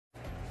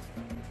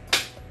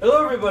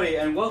Hello everybody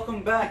and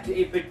welcome back to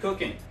 8-Bit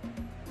Cooking,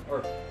 or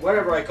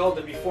whatever I called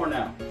it before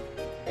now.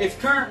 It's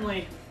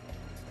currently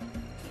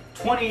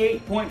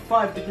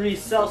 28.5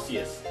 degrees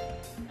Celsius,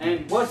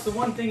 and what's the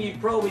one thing you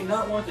probably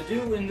not want to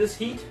do in this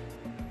heat?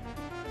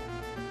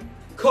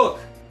 Cook.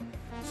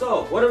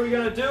 So, what are we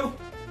going to do?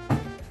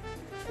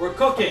 We're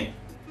cooking.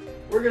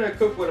 We're going to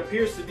cook what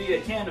appears to be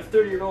a can of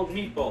 30-year-old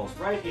meatballs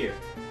right here.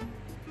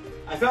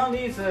 I found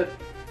these at,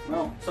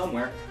 well,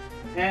 somewhere,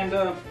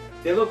 and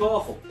they look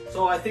awful,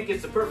 so I think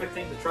it's the perfect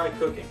thing to try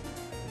cooking.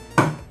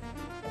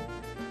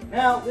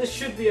 Now, this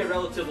should be a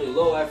relatively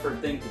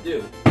low-effort thing to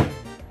do,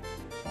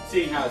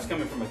 seeing how it's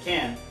coming from a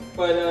can,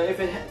 but if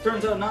it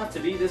turns out not to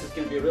be, this is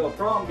going to be a real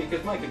problem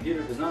because my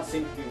computer does not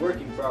seem to be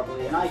working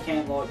properly and I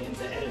can't log in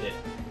to edit it.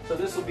 So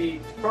this will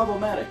be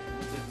problematic,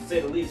 to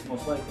say the least,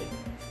 most likely.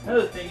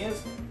 Another thing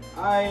is,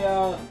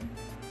 I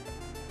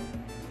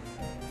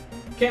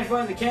can't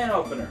find the can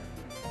opener.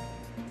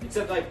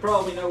 Except I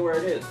probably know where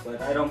it is,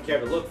 but I don't care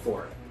to look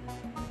for it.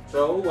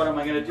 So what am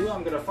I going to do?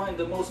 I'm going to find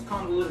the most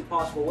convoluted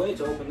possible way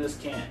to open this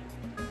can.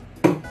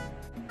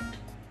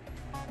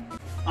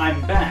 I'm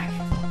back.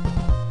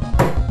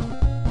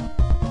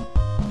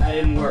 That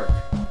didn't work.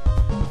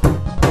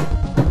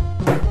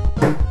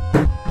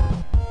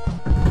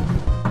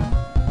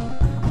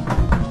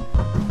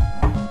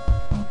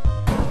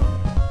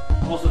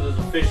 Also, there's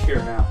a fish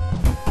here now.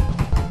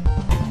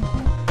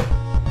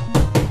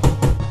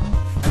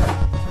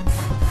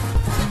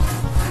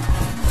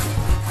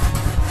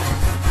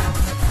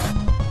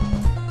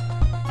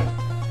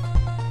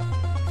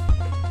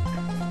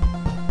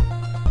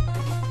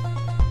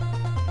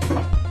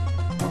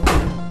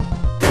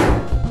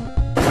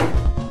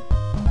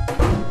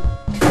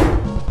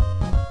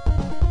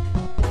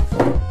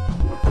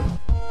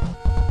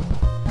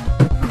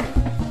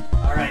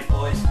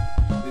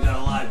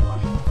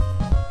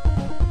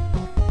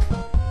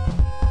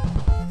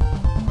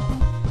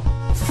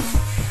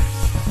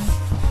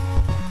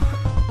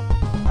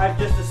 I've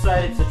just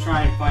decided to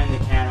try and find the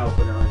can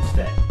opener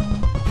instead.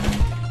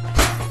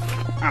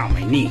 Ow,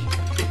 my knee.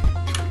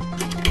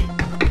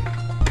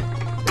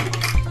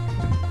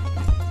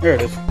 There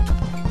it is.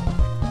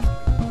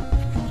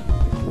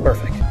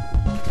 Perfect.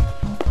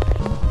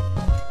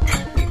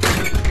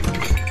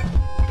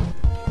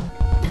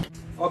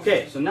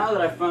 Okay, so now that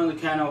I've found the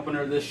can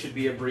opener, this should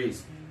be a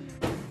breeze.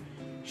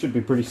 Should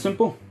be pretty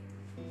simple.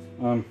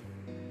 I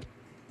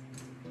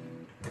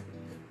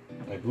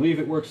believe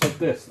it works like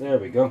this. There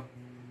we go.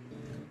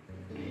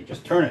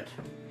 Just turn it.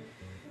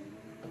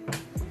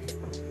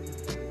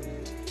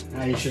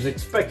 Now you should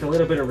expect a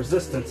little bit of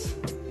resistance,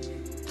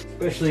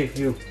 especially if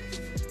you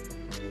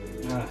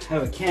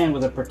have a can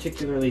with a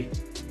particularly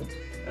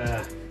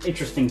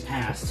interesting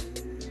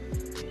past,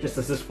 just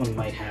as this one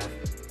might have.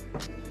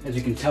 As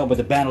you can tell by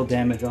the battle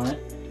damage on it.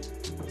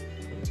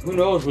 Who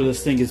knows where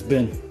this thing has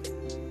been.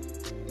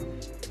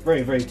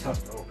 Very, very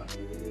tough to open.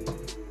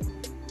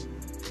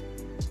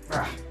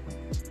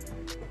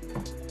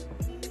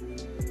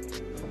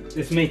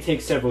 This may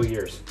take several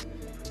years.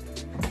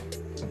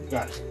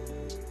 Got it.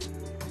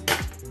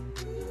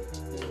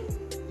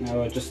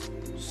 Now just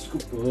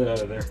scoop the lid out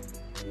of there.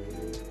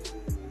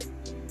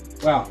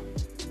 Wow.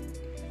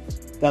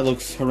 That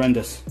looks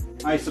horrendous.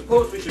 I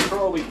suppose we should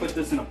probably put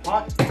this in a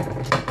pot,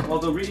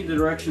 although reading the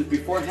directions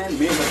beforehand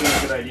may have been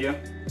a good idea.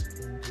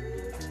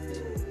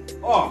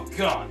 Oh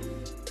god!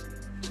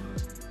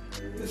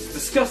 This is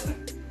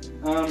disgusting.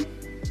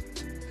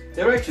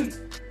 Directions.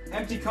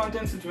 Empty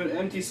contents into an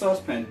empty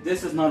saucepan.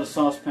 This is not a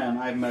saucepan,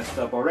 I've messed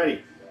up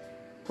already.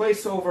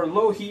 Place over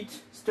low heat,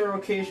 stir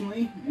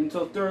occasionally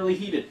until thoroughly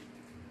heated.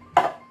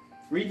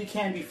 Read the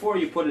can before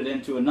you put it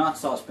into a not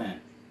saucepan.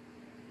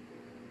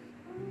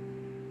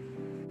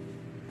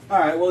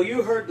 Alright, well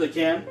you heard the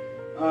can.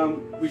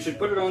 We should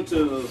put it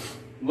onto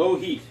low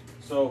heat.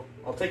 So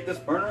I'll take this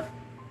burner,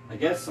 I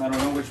guess. I don't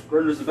know which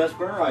burner is the best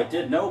burner. I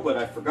did know, but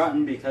I've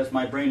forgotten because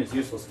my brain is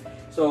useless.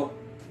 So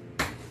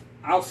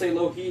I'll say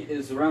low heat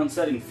is around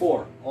setting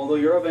 4, although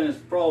your oven is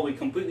probably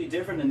completely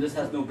different and this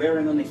has no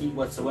bearing on the heat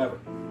whatsoever.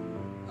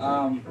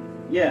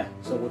 Yeah,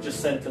 so we'll just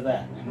set it to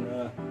that,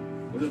 and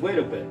we'll just wait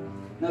a bit.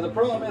 Now the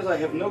problem is I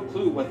have no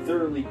clue what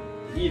thoroughly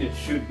heated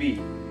should be.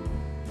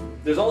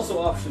 There's also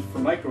options for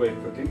microwave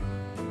cooking,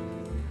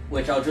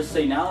 which I'll just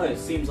say now it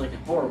seems like a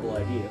horrible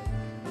idea.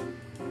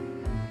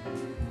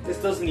 This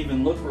doesn't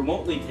even look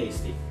remotely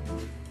tasty.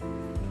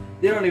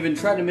 They don't even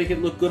try to make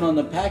it look good on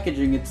the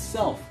packaging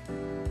itself.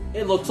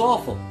 It looks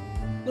awful.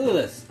 Look at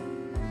this.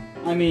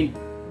 I mean,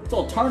 it's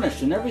all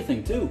tarnished and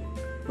everything too.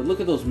 But look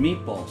at those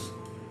meatballs.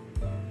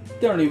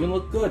 They don't even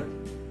look good.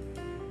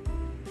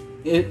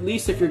 At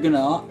least if you're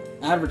gonna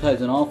advertise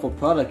an awful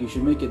product, you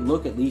should make it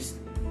look at least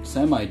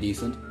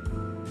semi-decent.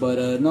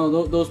 But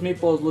no, those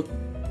meatballs look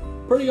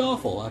pretty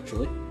awful,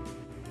 actually.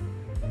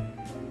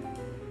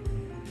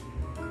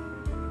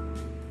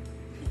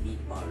 The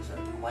meatballs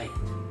are quiet.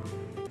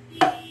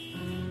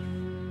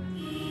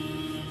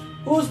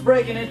 Who's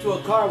breaking into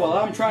a car while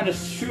I'm trying to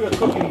shoot a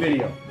cooking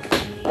video?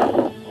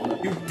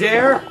 You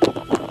dare?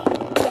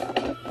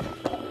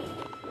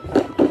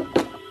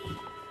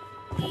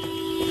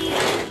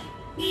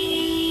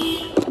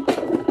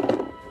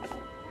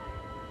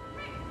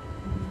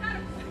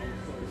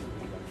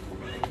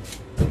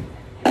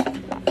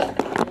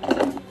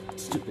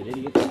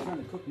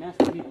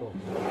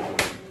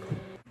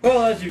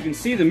 Well, as you can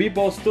see, the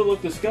meatballs still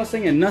look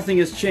disgusting and nothing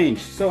has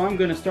changed. So I'm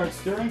going to start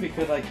stirring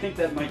because I think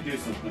that might do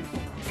something.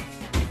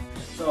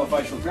 So if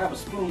I shall grab a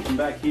spoon from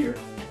back here,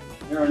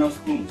 there are no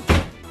spoons.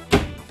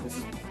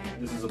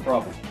 This is a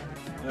problem.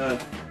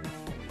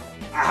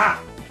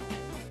 Aha!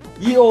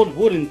 Ye old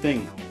wooden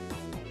thing.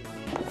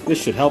 This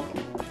should help.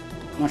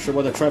 I'm not sure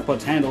why the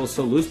tripod's handle is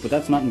so loose, but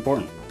that's not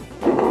important.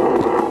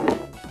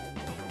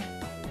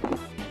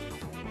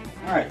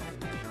 Alright.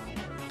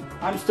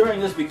 I'm stirring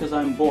this because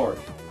I'm bored.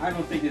 I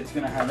don't think it's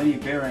going to have any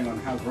bearing on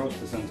how gross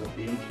this ends up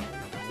being.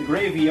 The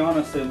gravy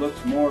honestly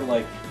looks more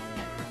like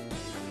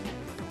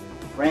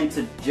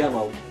rancid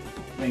jello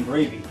than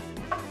gravy.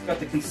 It's got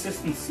the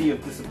consistency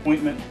of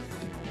disappointment,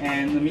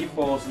 and the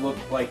meatballs look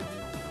like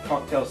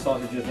cocktail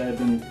sausages that have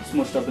been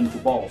smushed up into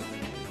balls.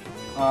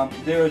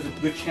 There is a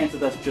good chance that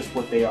that's just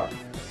what they are.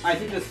 I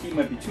think this heat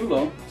might be too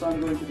low, so I'm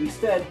going to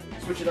instead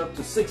switch it up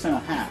to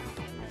 6.5.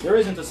 There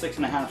isn't a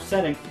 6.5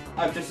 setting.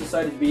 I've just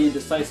decided to be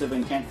indecisive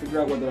and can't figure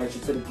out whether I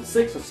should set it to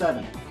 6 or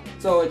 7.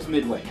 So it's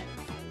midway.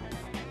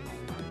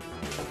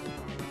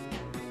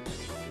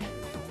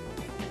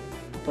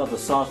 Thought the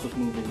sauce was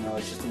moving. No,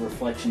 it's just a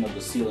reflection of the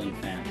ceiling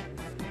fan.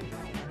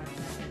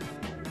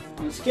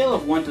 On a scale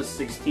of 1 to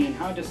 16,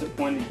 how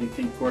disappointed do you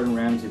think Gordon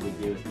Ramsay would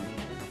be with me?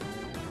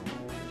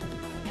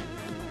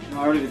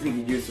 No, I don't even think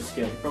he'd use the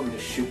scale. He'd probably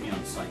just shoot me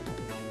on sight.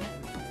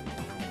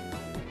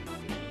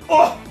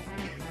 Oh!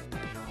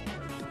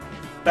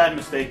 Bad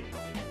mistake.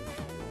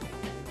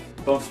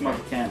 Don't smell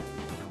the can.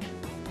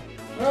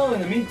 Well, in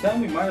the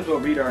meantime, we might as well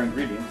read our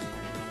ingredients.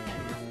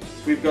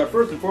 We've got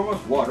first and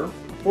foremost water,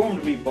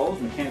 formed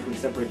meatballs, mechanically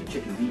separated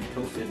chicken beef,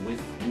 toasted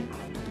with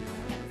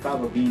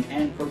fava bean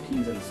and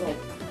proteins and salt,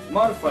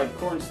 modified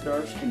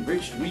cornstarch,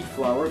 enriched wheat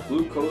flour,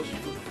 glucose,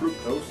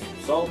 fructose,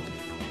 salt,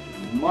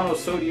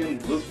 monosodium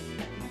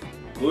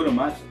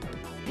glutamate,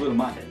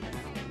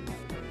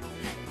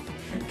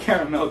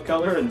 caramel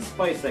color, and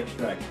spice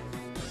extract.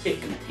 It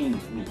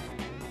contains meat.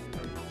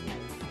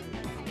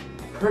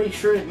 Pretty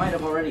sure it might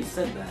have already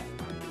said that.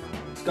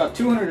 It's got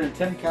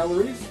 210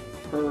 calories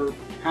per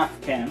half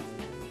can.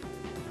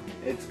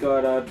 It's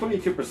got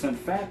 22%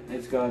 fat.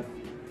 It's got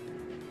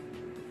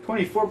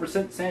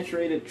 24%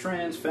 saturated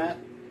trans fat.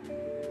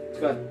 It's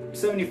got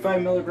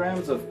 75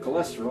 milligrams of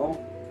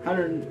cholesterol. I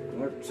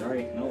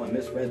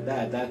misread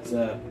that. That's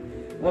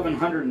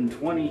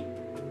 1120.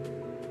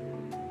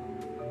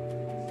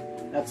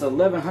 That's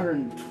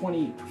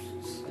 1120.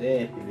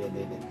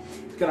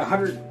 It's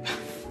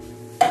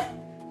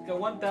got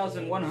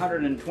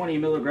 1,120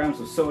 milligrams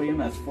of sodium.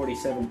 That's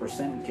 47%,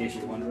 in case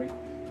you're wondering.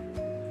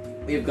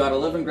 We've got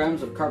 11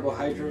 grams of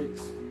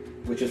carbohydrates,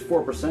 which is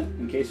 4%,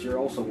 in case you're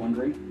also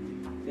wondering.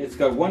 It's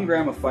got 1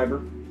 gram of fiber,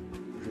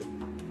 which is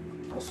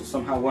also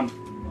somehow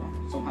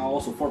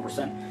also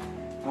 4%.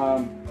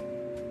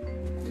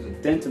 There's a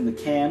dent in the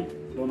can.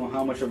 Don't know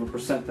how much of a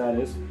percent that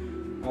is.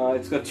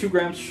 It's got 2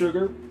 grams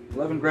sugar,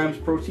 11 grams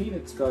protein.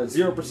 It's got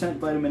 0%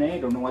 vitamin A.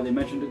 Don't know why they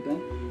mentioned it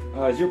then.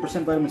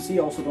 0% vitamin C.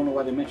 Also don't know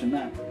why they mentioned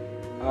that.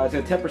 It's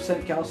got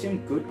 10% calcium.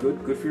 Good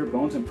for your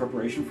bones in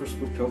preparation for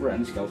Spooktober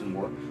and the Skeleton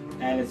War.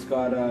 And it's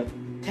got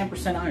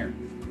 10% iron.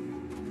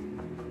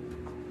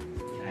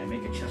 Can I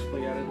make a chest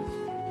plate out of this?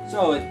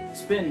 So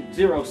it's been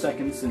 0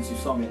 seconds since you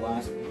saw me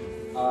last.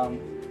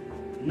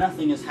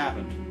 Nothing has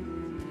happened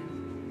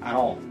at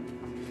all.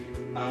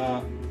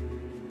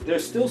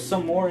 There's still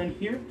some more in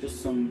here. Just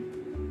some.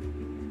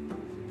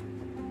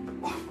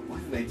 Why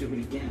did I do it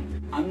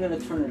again? I'm gonna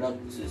turn it up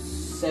to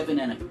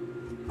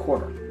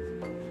 7.25.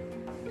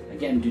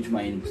 Again, due to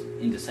my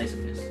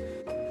indecisiveness.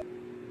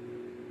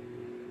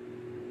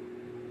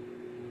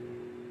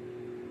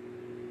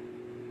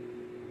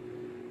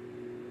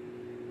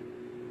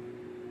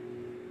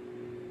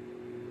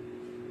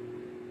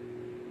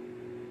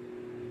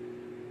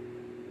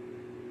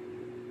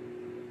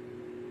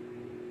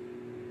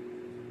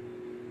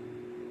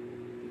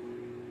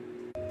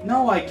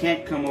 No, I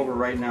can't come over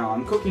right now.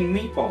 I'm cooking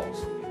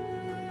meatballs.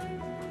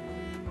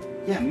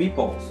 Yeah,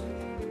 meatballs.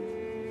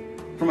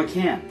 From a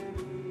can.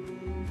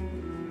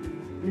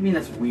 What do you mean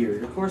that's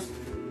weird? Of course,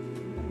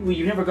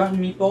 you've never gotten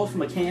meatballs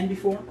from a can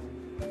before?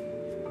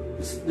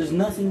 There's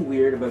nothing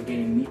weird about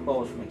getting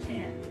meatballs from a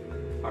can.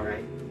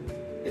 Alright?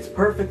 It's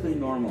perfectly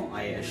normal,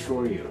 I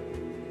assure you.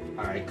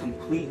 Alright?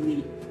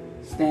 Completely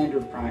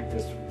standard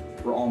practice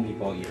for all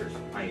meatball eaters.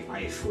 I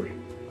assure you.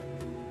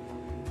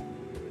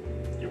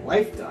 Your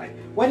wife died.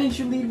 Why didn't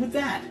you lead with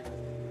that?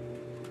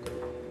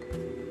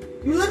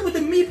 You led with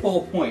the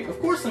meatball point. Of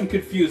course I'm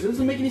confused. It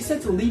doesn't make any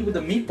sense to lead with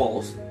the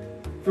meatballs.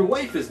 If your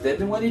wife is dead,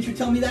 then why didn't you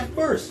tell me that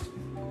first?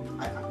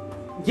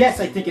 Yes,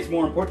 I think it's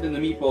more important than the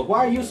meatballs.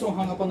 Why are you so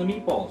hung up on the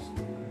meatballs?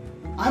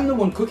 I'm the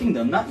one cooking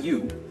them, not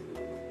you.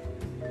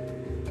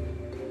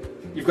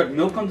 You've got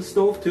milk on the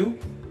stove too?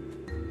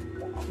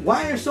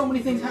 Why are so many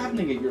things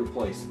happening at your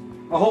place?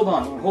 Oh, hold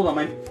on.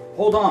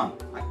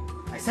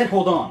 I said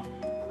hold on.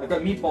 I've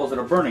got meatballs that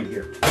are burning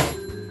here.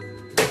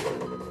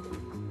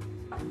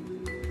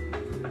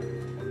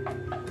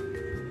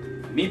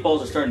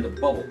 Meatballs are starting to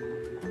bubble.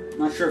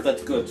 Not sure if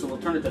that's good, so we'll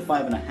turn it to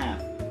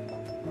 5.5.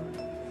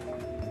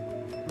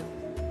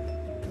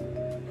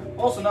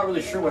 Also not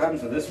really sure what happened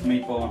to this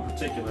meatball in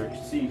particular,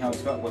 seeing how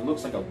it's got what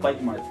looks like a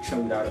bite mark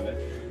chewed out of it.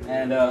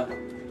 And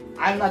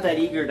I'm not that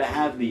eager to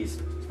have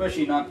these,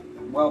 especially not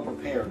well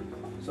prepared.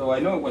 So I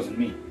know it wasn't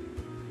me.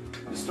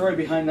 The story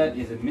behind that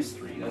is a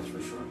mystery, that's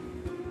for sure.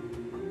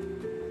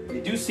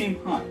 They do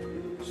seem hot,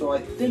 so I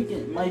think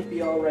it might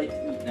be alright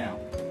to eat now.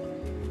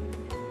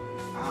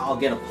 I'll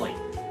get a plate.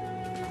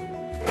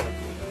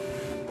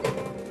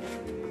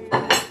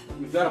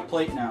 We've got a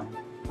plate now.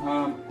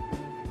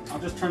 I'll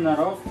just turn that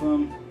off.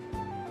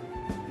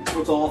 It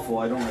looks awful,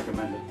 I don't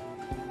recommend it.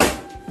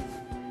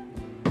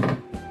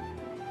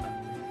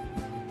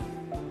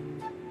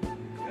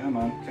 Come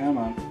on, come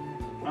on.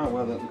 Oh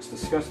well, that looks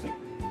disgusting.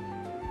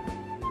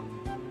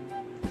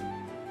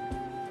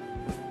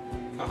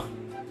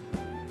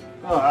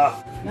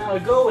 Now to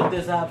go with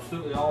this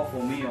absolutely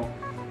awful meal,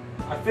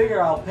 I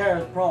figure I'll pair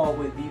it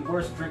probably with the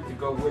worst drink to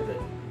go with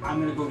it. I'm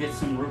gonna go get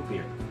some root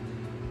beer.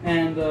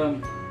 And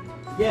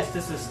yes,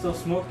 this is still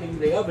smoking.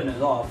 The oven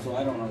is off, so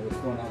I don't know what's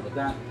going on with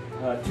that.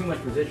 Too much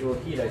residual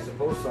heat, I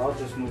suppose, so I'll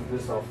just move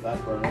this off that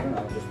burner and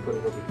I'll just put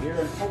it over here,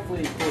 and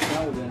hopefully it goes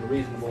down within a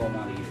reasonable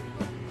amount of years.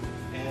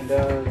 And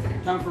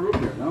time for root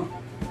beer, no?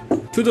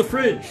 To the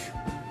fridge!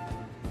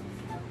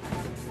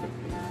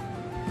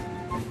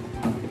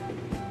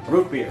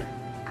 Root beer.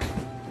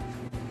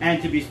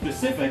 And to be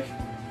specific,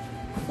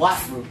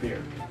 flat root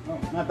beer. Oh,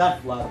 not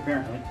that flat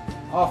apparently.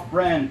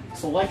 Off-brand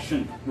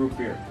selection root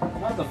beer.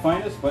 Not the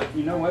finest, but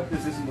you know what?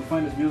 This isn't the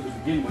finest meal to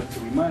begin with,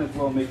 so we might as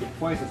well make it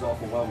twice as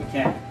awful while we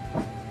can.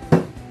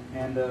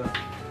 And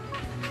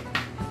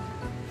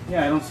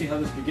yeah, I don't see how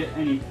this could get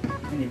any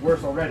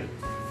worse already.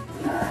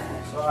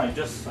 So I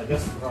guess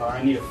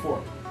I need a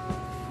fork.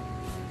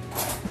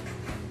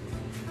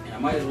 And I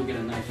might as well get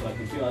a knife so I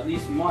can feel at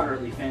least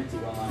moderately fancy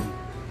while I'm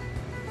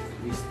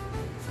at least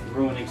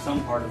ruining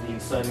some part of the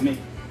inside of me.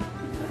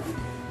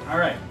 All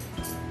right.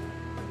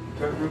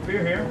 Got root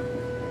beer here.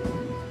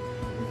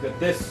 We've got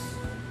this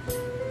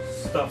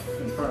stuff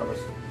in front of us.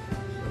 So,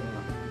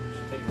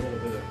 just take a little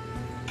bit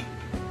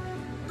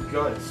of.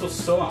 God, it's so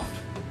soft.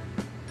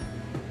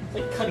 It's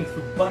like cutting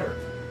through butter.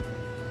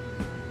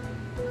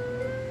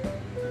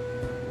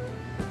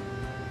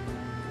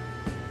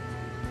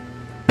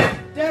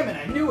 Damn it!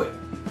 I knew it.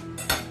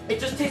 It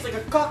just tastes like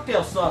a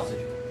cocktail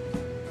sausage.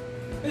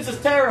 This is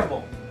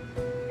terrible.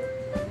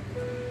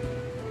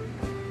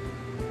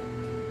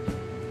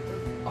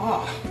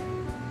 Ah.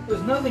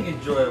 There's nothing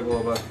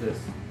enjoyable about this.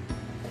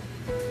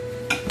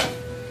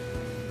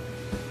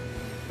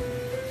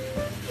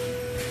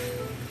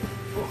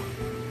 Oh.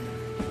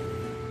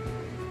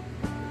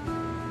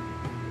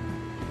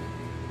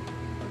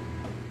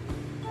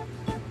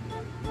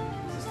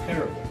 This is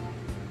terrible.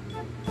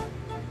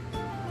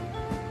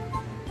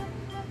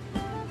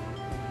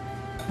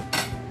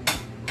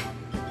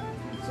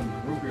 Some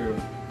root beer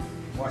to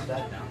wash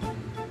that down.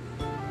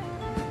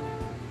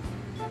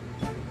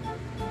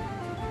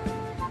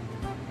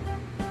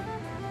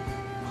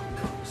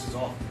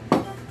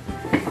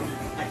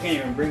 I can't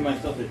even bring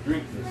myself to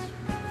drink this.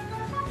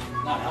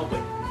 Not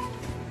helping.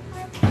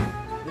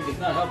 I think it's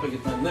not helping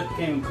if my lip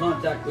came in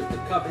contact with the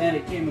cup and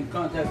it came in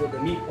contact with the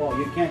meatball.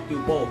 You can't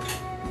do both.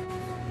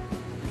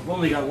 I've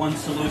only got one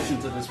solution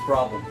to this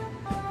problem.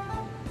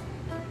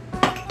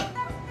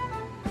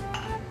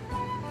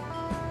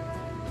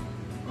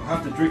 I'll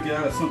have to drink it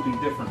out of something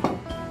different.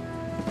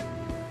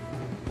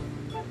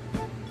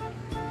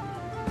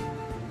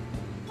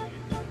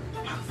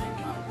 Oh, thank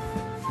God.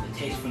 The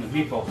taste from the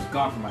meatballs is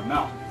gone from my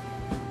mouth.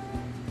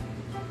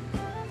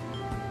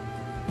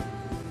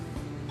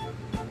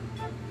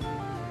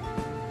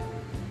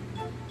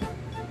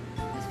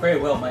 Very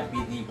well might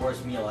be the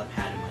worst meal I've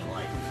had in my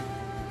life.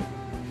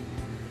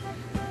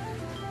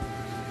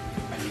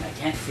 I mean, I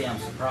can't say I'm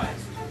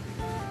surprised.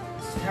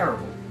 It's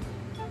terrible.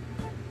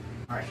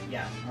 Alright,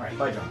 yeah, alright,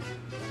 bye John.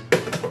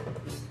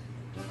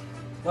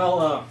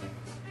 Well,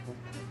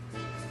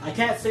 I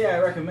can't say I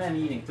recommend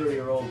eating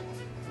 30-year-old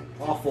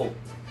awful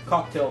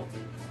cocktail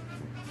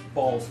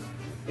balls.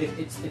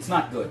 It's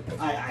not good.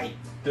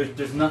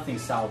 There's nothing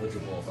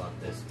salvageable about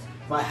this.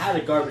 If I had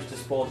a garbage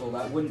disposal,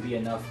 that wouldn't be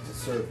enough to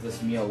serve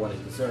this meal what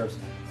it deserves.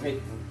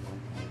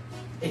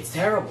 It's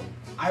terrible.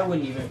 I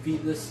wouldn't even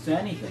feed this to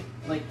anything.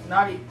 Like,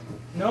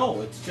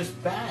 no, it's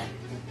just bad.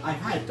 I've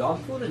had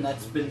dog food and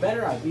that's been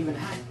better. I've even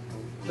had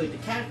like the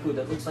cat food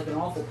that looks like an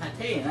awful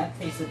pate and that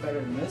tasted better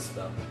than this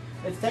stuff.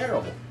 It's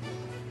terrible.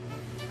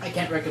 I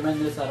can't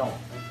recommend this at all.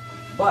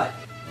 But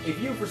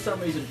if you for some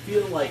reason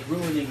feel like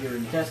ruining your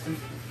intestines,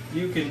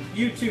 you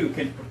too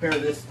can prepare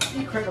this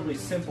incredibly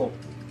simple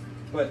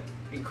but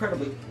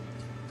incredibly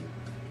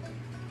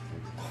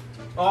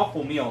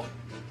awful meal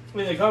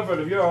in the comfort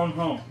of your own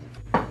home.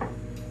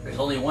 There's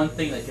only one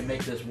thing that can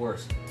make this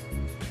worse.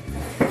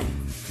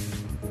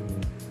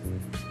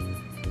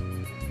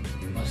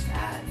 You must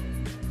add.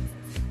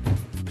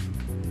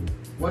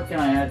 What can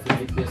I add to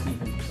make this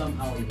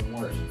somehow even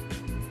worse?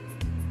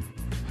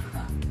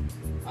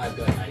 I've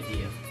got an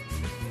idea.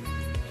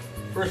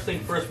 First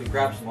thing first, we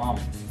grab some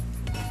almonds.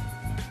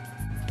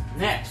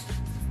 Next,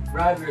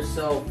 grab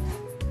yourself,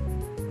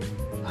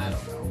 I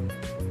don't know,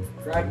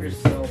 grab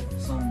yourself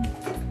some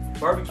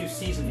barbecue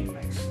seasoning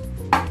mix.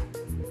 I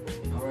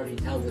can already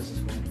tell this is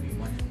going to be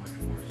much, much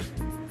worse.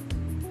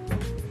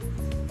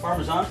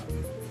 Parmesan.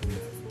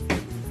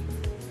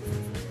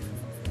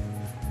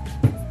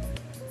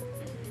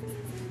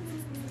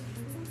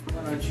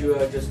 Why don't you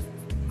just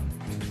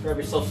grab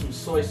yourself some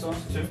soy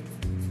sauce too?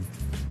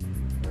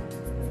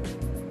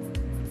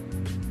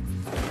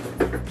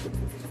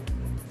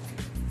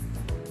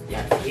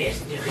 La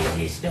pièce de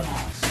résistance.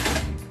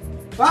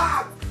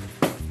 Ah!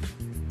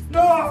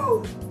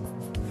 No!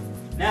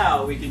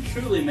 Now we can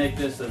truly make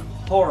this a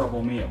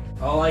horrible meal.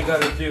 All I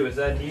gotta do is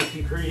add these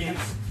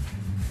ingredients,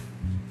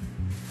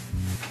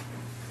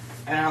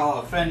 and I'll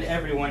offend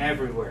everyone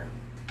everywhere.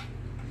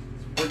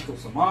 Sprinkle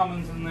some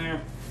almonds in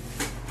there.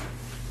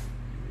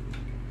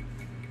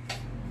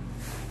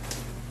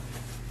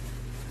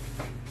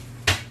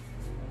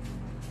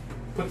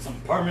 Put some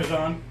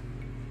Parmesan.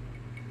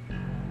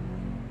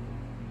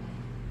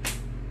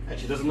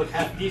 Actually, doesn't look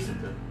half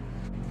decent then.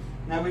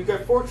 Now we've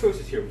got 4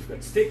 choices here. We've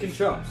got steak and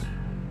chops,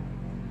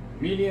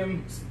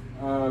 medium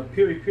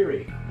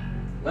piri-piri,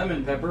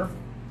 lemon pepper,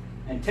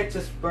 and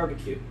Texas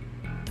barbecue.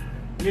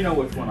 You know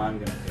which one I'm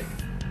gonna pick.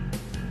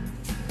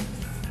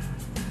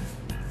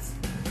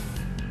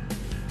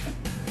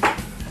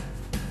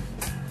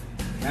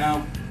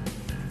 Now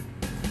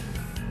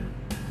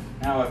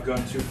I've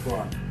gone too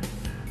far.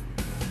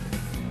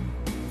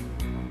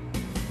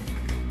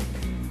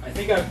 I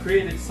think I've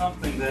created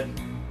something that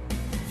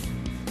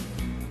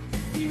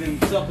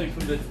even something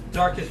from the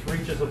darkest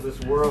reaches of this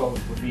world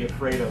would be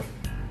afraid of.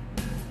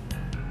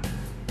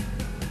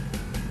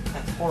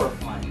 That's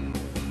horrifying.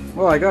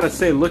 Well, I gotta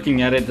say,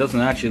 looking at it doesn't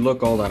actually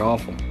look all that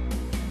awful.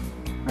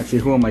 Actually,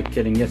 who am I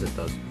kidding? Yes, it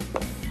does.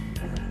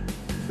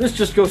 This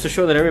just goes to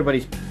show that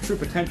everybody's true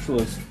potential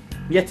is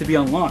yet to be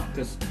unlocked,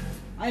 because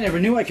I never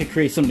knew I could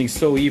create something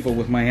so evil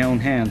with my own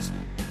hands.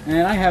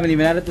 And I haven't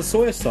even added the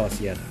soy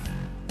sauce yet.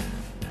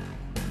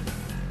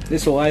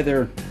 This will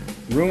either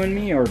ruin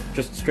me or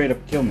just straight up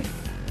kill me.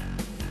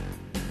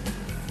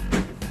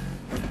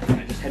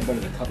 I just head to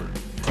the cupboard.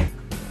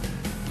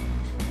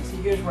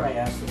 See, here's where I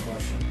ask the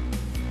question.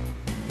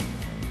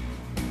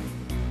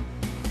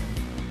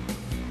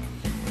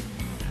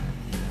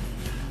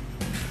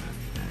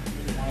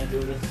 Did I do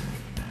this?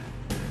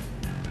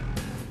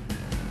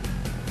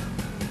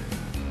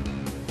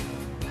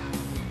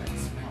 That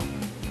smell.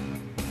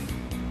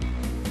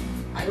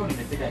 I don't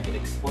even think I could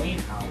explain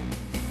how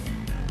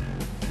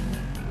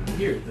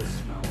weird this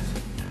smells.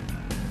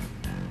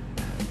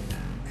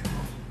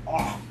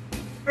 Oh.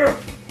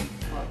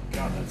 Oh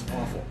God, that's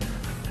awful.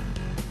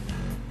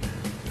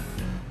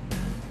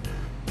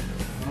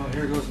 Oh,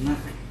 here goes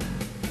nothing.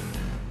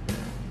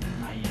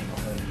 I'm not eating a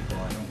whole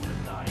meatball. I don't want to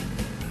die.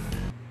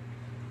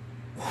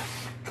 Oh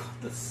my God,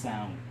 the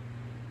sound.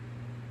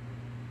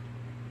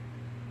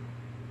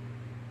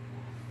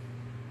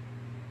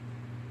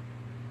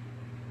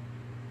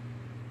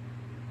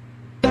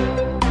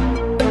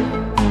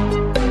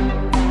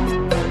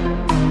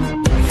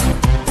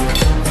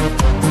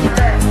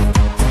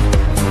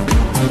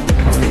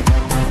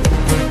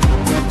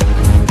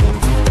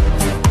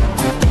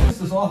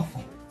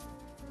 Awful.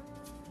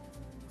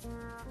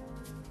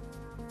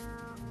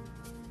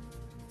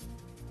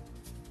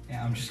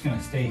 Yeah, I'm just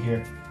gonna stay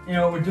here. You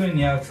know, we're doing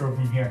the outro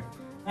from here.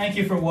 Thank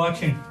you for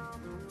watching.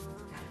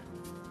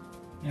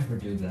 Never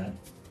do that.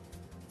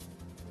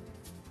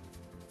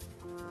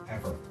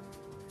 Ever.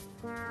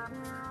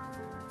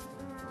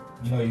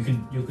 You know, you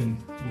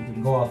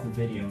can go off the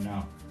video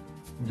now.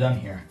 We're done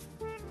here.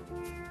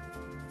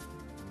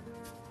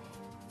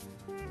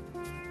 You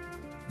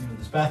know,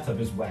 this bathtub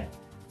is wet.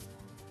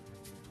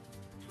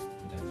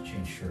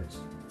 Change shirts.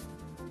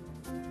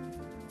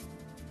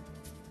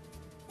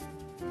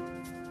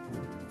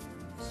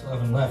 Still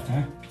haven't left,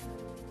 huh?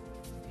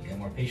 You got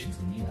more patience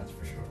than me, that's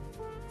for sure.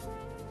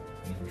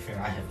 I mean, to be fair,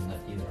 I haven't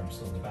left either. I'm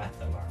still in the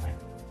bathtub, aren't I?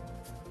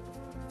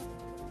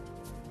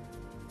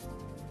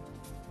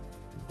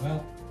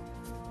 Well,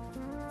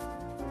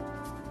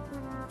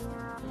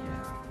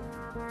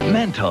 yeah.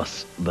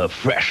 Mentos, the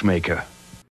fresh maker.